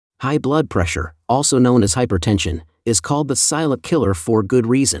High blood pressure, also known as hypertension, is called the silent killer for good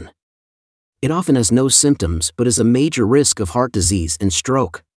reason. It often has no symptoms but is a major risk of heart disease and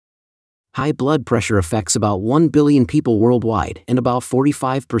stroke. High blood pressure affects about 1 billion people worldwide and about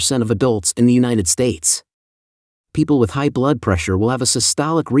 45% of adults in the United States. People with high blood pressure will have a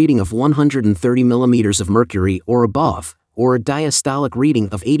systolic reading of 130 millimeters of mercury or above, or a diastolic reading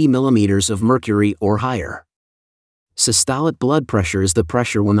of 80 millimeters of mercury or higher. Systolic blood pressure is the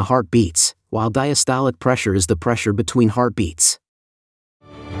pressure when the heart beats, while diastolic pressure is the pressure between heartbeats.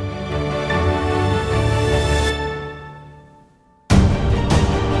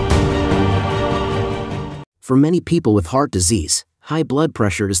 For many people with heart disease, high blood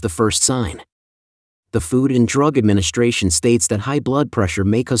pressure is the first sign. The Food and Drug Administration states that high blood pressure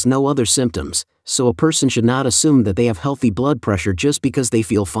may cause no other symptoms, so a person should not assume that they have healthy blood pressure just because they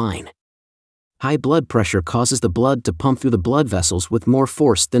feel fine. High blood pressure causes the blood to pump through the blood vessels with more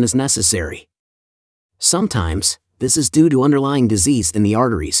force than is necessary. Sometimes, this is due to underlying disease in the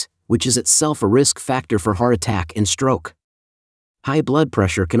arteries, which is itself a risk factor for heart attack and stroke. High blood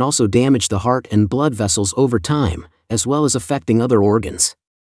pressure can also damage the heart and blood vessels over time, as well as affecting other organs.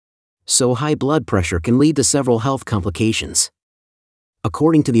 So high blood pressure can lead to several health complications.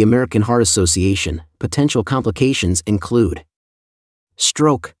 According to the American Heart Association, potential complications include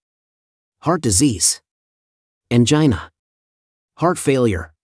stroke, heart disease, angina, heart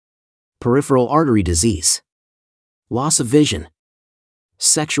failure, peripheral artery disease, loss of vision,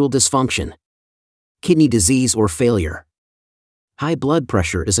 sexual dysfunction, kidney disease or failure. High blood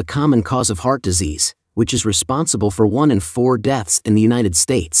pressure is a common cause of heart disease, which is responsible for 1 in 4 deaths in the United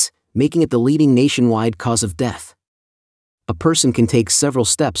States, making it the leading nationwide cause of death. A person can take several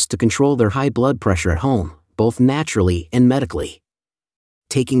steps to control their high blood pressure at home, both naturally and medically.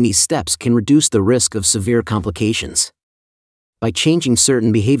 Taking these steps can reduce the risk of severe complications. By changing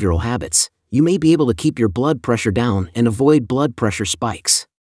certain behavioral habits, you may be able to keep your blood pressure down and avoid blood pressure spikes.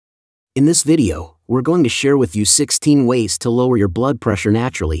 In this video, we're going to share with you 16 ways to lower your blood pressure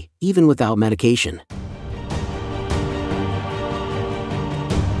naturally, even without medication.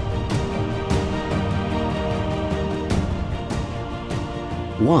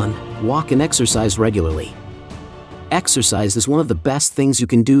 1. Walk and exercise regularly. Exercise is one of the best things you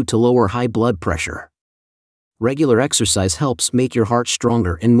can do to lower high blood pressure. Regular exercise helps make your heart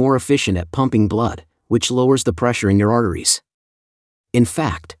stronger and more efficient at pumping blood, which lowers the pressure in your arteries. In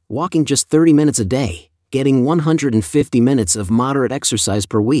fact, walking just 30 minutes a day, getting 150 minutes of moderate exercise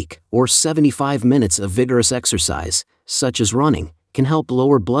per week, or 75 minutes of vigorous exercise, such as running, can help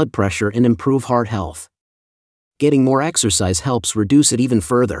lower blood pressure and improve heart health. Getting more exercise helps reduce it even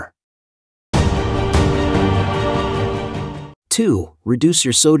further. 2. Reduce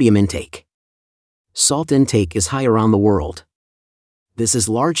your sodium intake. Salt intake is high around the world. This is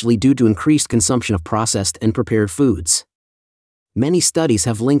largely due to increased consumption of processed and prepared foods. Many studies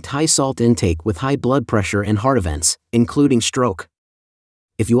have linked high salt intake with high blood pressure and heart events, including stroke.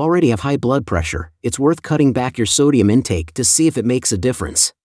 If you already have high blood pressure, it's worth cutting back your sodium intake to see if it makes a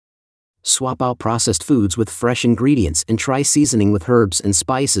difference. Swap out processed foods with fresh ingredients and try seasoning with herbs and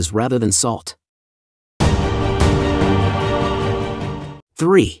spices rather than salt.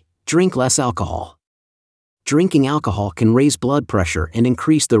 3. Drink less alcohol. Drinking alcohol can raise blood pressure and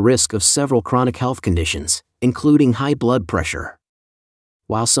increase the risk of several chronic health conditions, including high blood pressure.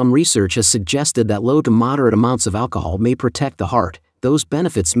 While some research has suggested that low to moderate amounts of alcohol may protect the heart, those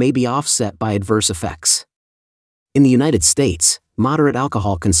benefits may be offset by adverse effects. In the United States, moderate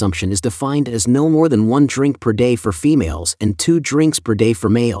alcohol consumption is defined as no more than 1 drink per day for females and 2 drinks per day for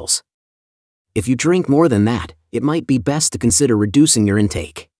males. If you drink more than that, it might be best to consider reducing your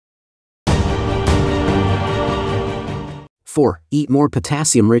intake. 4. Eat more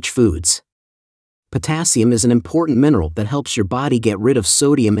potassium-rich foods. Potassium is an important mineral that helps your body get rid of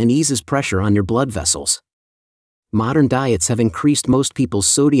sodium and eases pressure on your blood vessels. Modern diets have increased most people's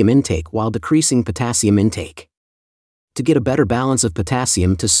sodium intake while decreasing potassium intake. To get a better balance of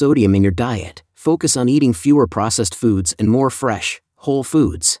potassium to sodium in your diet, focus on eating fewer processed foods and more fresh, whole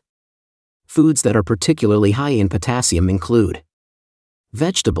foods. Foods that are particularly high in potassium include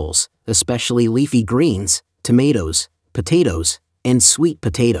vegetables, especially leafy greens, tomatoes, potatoes, and sweet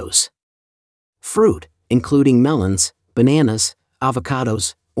potatoes. Fruit, including melons, bananas,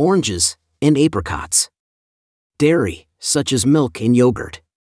 avocados, oranges, and apricots. Dairy, such as milk and yogurt.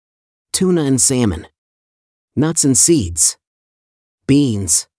 Tuna and salmon. Nuts and seeds.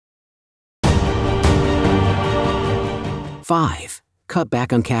 Beans. 5. Cut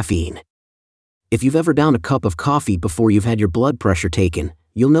back on caffeine. If you've ever downed a cup of coffee before you've had your blood pressure taken,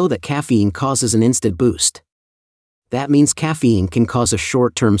 you'll know that caffeine causes an instant boost. That means caffeine can cause a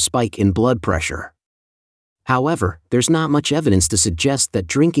short-term spike in blood pressure. However, there's not much evidence to suggest that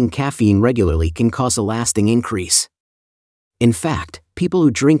drinking caffeine regularly can cause a lasting increase. In fact, people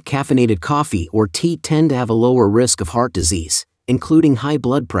who drink caffeinated coffee or tea tend to have a lower risk of heart disease, including high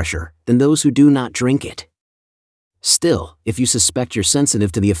blood pressure, than those who do not drink it. Still, if you suspect you're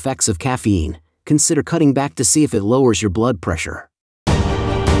sensitive to the effects of caffeine, consider cutting back to see if it lowers your blood pressure.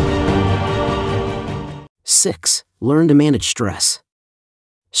 6. Learn to manage stress.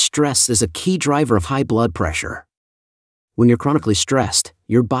 Stress is a key driver of high blood pressure. When you're chronically stressed,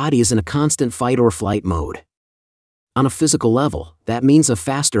 your body is in a constant fight or flight mode. On a physical level, that means a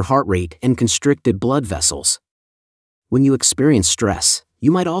faster heart rate and constricted blood vessels. When you experience stress,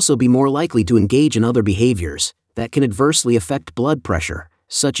 you might also be more likely to engage in other behaviors that can adversely affect blood pressure,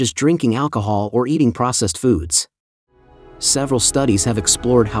 such as drinking alcohol or eating processed foods. Several studies have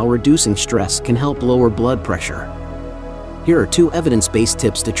explored how reducing stress can help lower blood pressure. Here are 2 evidence-based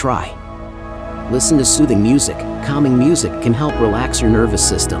tips to try. Listen to soothing music. Calming music can help relax your nervous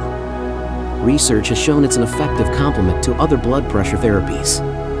system. Research has shown it's an effective complement to other blood pressure therapies.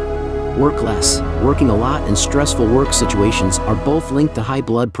 Work less. Working a lot and stressful work situations are both linked to high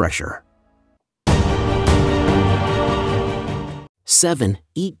blood pressure. 7.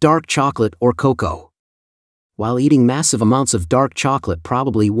 Eat dark chocolate or cocoa. While eating massive amounts of dark chocolate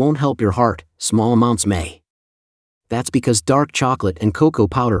probably won't help your heart, small amounts may. That's because dark chocolate and cocoa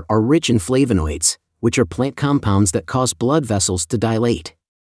powder are rich in flavonoids, which are plant compounds that cause blood vessels to dilate.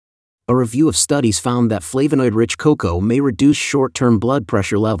 A review of studies found that flavonoid-rich cocoa may reduce short-term blood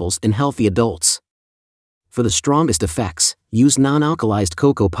pressure levels in healthy adults. For the strongest effects, use non-alkalized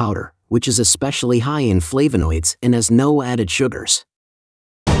cocoa powder, which is especially high in flavonoids and has no added sugars.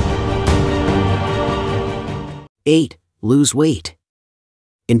 8. Lose weight.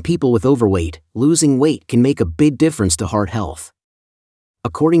 In people with overweight, losing weight can make a big difference to heart health.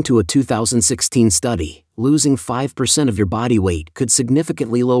 According to a 2016 study, losing 5% of your body weight could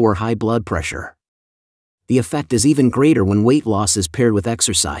significantly lower high blood pressure. The effect is even greater when weight loss is paired with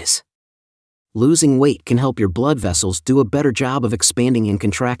exercise. Losing weight can help your blood vessels do a better job of expanding and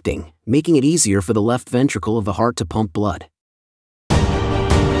contracting, making it easier for the left ventricle of the heart to pump blood.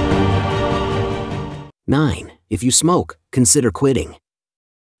 9. If you smoke, consider quitting.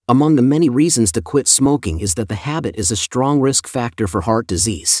 Among the many reasons to quit smoking is that the habit is a strong risk factor for heart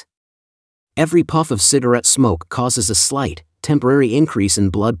disease. Every puff of cigarette smoke causes a slight, temporary increase in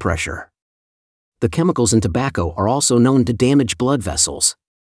blood pressure. The chemicals in tobacco are also known to damage blood vessels.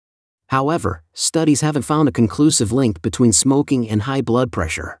 However, studies haven't found a conclusive link between smoking and high blood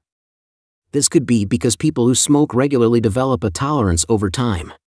pressure. This could be because people who smoke regularly develop a tolerance over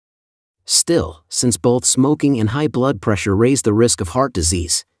time. Still, since both smoking and high blood pressure raise the risk of heart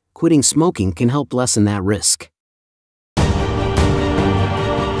disease, quitting smoking can help lessen that risk.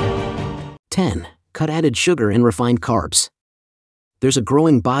 10. Cut added sugar and refined carbs. There's a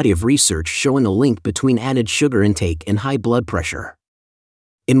growing body of research showing a link between added sugar intake and high blood pressure.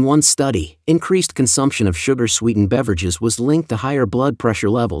 In one study, increased consumption of sugar-sweetened beverages was linked to higher blood pressure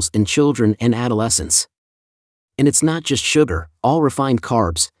levels in children and adolescents. And it's not just sugar. All refined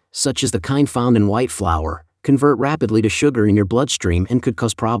carbs, such as the kind found in white flour, convert rapidly to sugar in your bloodstream and could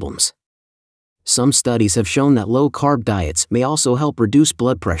cause problems. Some studies have shown that low-carb diets may also help reduce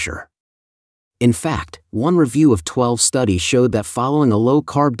blood pressure. In fact, one review of 12 studies showed that following a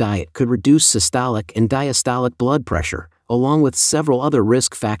low-carb diet could reduce systolic and diastolic blood pressure, along with several other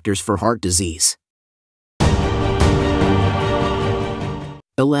risk factors for heart disease.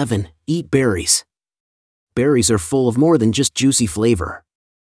 11. Eat berries. Berries are full of more than just juicy flavor.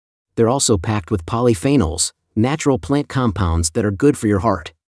 They're also packed with polyphenols, natural plant compounds that are good for your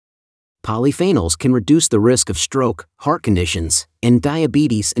heart. Polyphenols can reduce the risk of stroke, heart conditions, and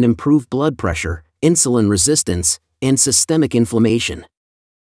diabetes and improve blood pressure, insulin resistance, and systemic inflammation.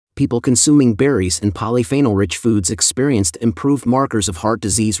 People consuming berries and polyphenol-rich foods experienced improved markers of heart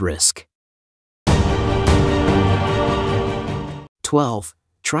disease risk. 12.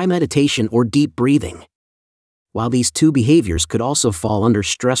 Try meditation or deep breathing. While these 2 behaviors could also fall under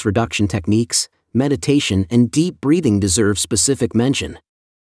stress reduction techniques, meditation and deep breathing deserve specific mention.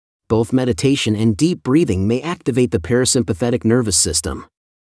 Both meditation and deep breathing may activate the parasympathetic nervous system.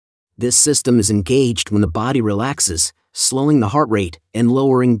 This system is engaged when the body relaxes, slowing the heart rate and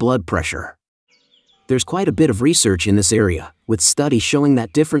lowering blood pressure. There's quite a bit of research in this area, with studies showing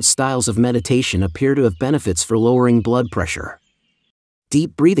that different styles of meditation appear to have benefits for lowering blood pressure.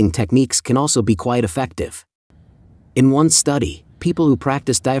 Deep breathing techniques can also be quite effective. In one study, people who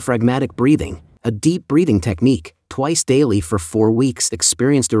practiced diaphragmatic breathing, a deep breathing technique, twice daily for 4 weeks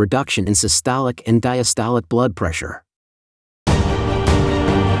experienced a reduction in systolic and diastolic blood pressure.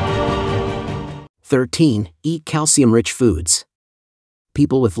 13. Eat calcium-rich foods.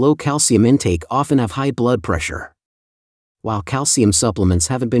 People with low calcium intake often have high blood pressure. While calcium supplements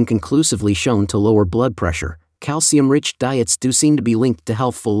haven't been conclusively shown to lower blood pressure, calcium-rich diets do seem to be linked to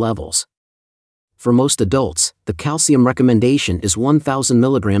healthful levels. For most adults, the calcium recommendation is 1,000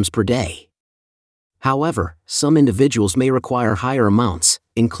 milligrams per day. However, some individuals may require higher amounts,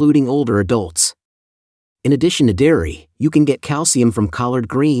 including older adults. In addition to dairy, you can get calcium from collard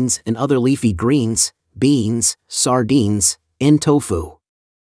greens and other leafy greens, beans, sardines, and tofu.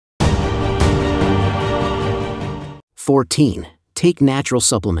 14. Take natural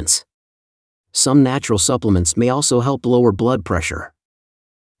supplements. Some natural supplements may also help lower blood pressure.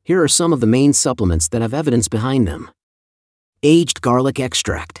 Here are some of the main supplements that have evidence behind them. Aged garlic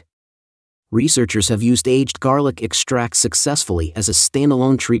extract. Researchers have used aged garlic extract successfully as a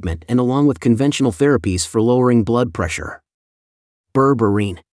standalone treatment and along with conventional therapies for lowering blood pressure.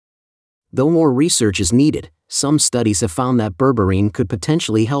 Berberine. Though more research is needed, some studies have found that berberine could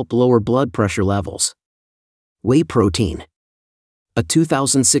potentially help lower blood pressure levels. Whey protein. A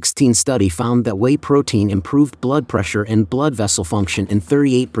 2016 study found that whey protein improved blood pressure and blood vessel function in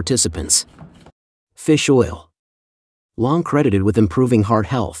 38 participants. Fish oil. Long credited with improving heart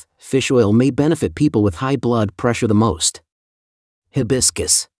health, fish oil may benefit people with high blood pressure the most.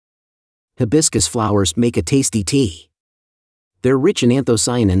 Hibiscus. Hibiscus flowers make a tasty tea. They're rich in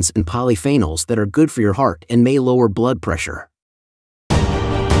anthocyanins and polyphenols that are good for your heart and may lower blood pressure.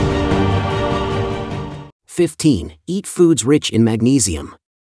 15. Eat foods rich in magnesium.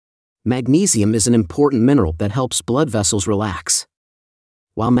 Magnesium is an important mineral that helps blood vessels relax.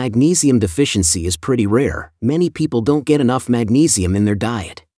 While magnesium deficiency is pretty rare, many people don't get enough magnesium in their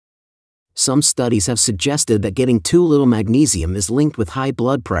diet. Some studies have suggested that getting too little magnesium is linked with high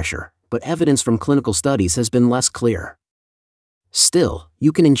blood pressure, but evidence from clinical studies has been less clear. Still,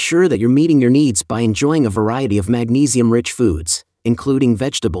 you can ensure that you're meeting your needs by enjoying a variety of magnesium-rich foods, including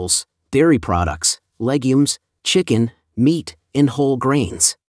vegetables, dairy products, legumes, chicken, meat, and whole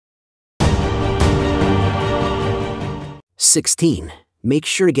grains. 16. Make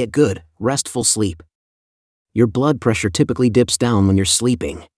sure to get good, restful sleep. Your blood pressure typically dips down when you're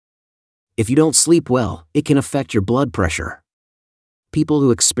sleeping. If you don't sleep well, it can affect your blood pressure. People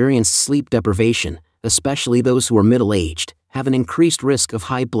who experience sleep deprivation, especially those who are middle-aged, have an increased risk of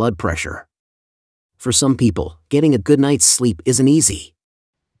high blood pressure. For some people, getting a good night's sleep isn't easy.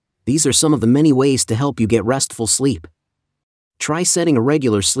 These are some of the many ways to help you get restful sleep. Try setting a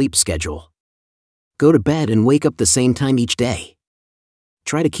regular sleep schedule. Go to bed and wake up the same time each day.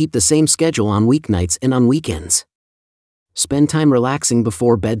 Try to keep the same schedule on weeknights and on weekends. Spend time relaxing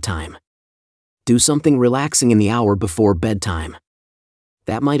before bedtime. Do something relaxing in the hour before bedtime.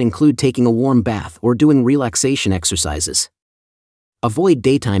 That might include taking a warm bath or doing relaxation exercises. Avoid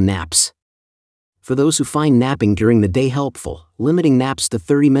daytime naps. For those who find napping during the day helpful, limiting naps to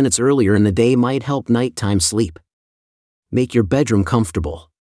 30 minutes earlier in the day might help nighttime sleep. Make your bedroom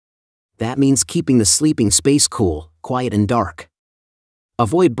comfortable. That means keeping the sleeping space cool, quiet and dark.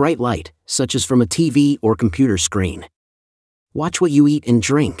 Avoid bright light, such as from a TV or computer screen. Watch what you eat and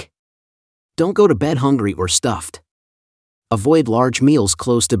drink. Don't go to bed hungry or stuffed. Avoid large meals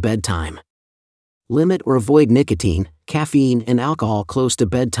close to bedtime. Limit or avoid nicotine, caffeine and alcohol close to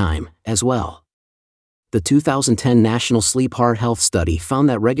bedtime, as well. The 2010 National Sleep Heart Health Study found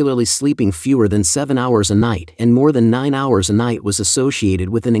that regularly sleeping fewer than 7 hours a night and more than 9 hours a night was associated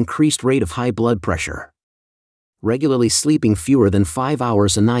with an increased rate of high blood pressure. Regularly sleeping fewer than 5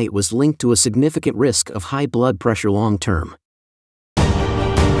 hours a night was linked to a significant risk of high blood pressure long-term.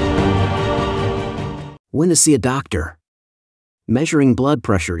 When to see a doctor. Measuring blood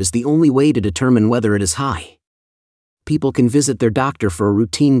pressure is the only way to determine whether it is high. People can visit their doctor for a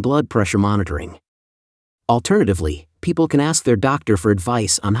routine blood pressure monitoring. Alternatively, people can ask their doctor for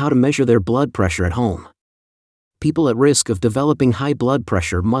advice on how to measure their blood pressure at home. People at risk of developing high blood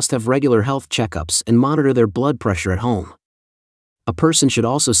pressure must have regular health checkups and monitor their blood pressure at home. A person should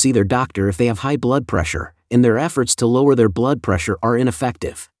also see their doctor if they have high blood pressure, and their efforts to lower their blood pressure are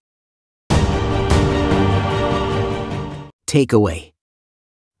ineffective. Takeaway.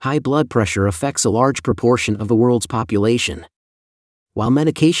 High blood pressure affects a large proportion of the world's population. While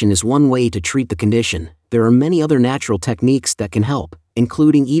medication is one way to treat the condition, there are many other natural techniques that can help,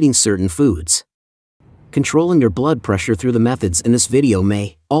 including eating certain foods. Controlling your blood pressure through the methods in this video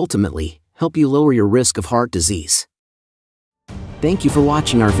may, ultimately, help you lower your risk of heart disease. Thank you for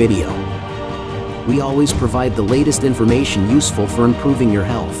watching our video. We always provide the latest information useful for improving your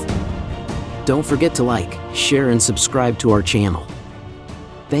health. Don't forget to like, share and subscribe to our channel.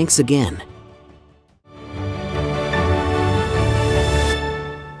 Thanks again.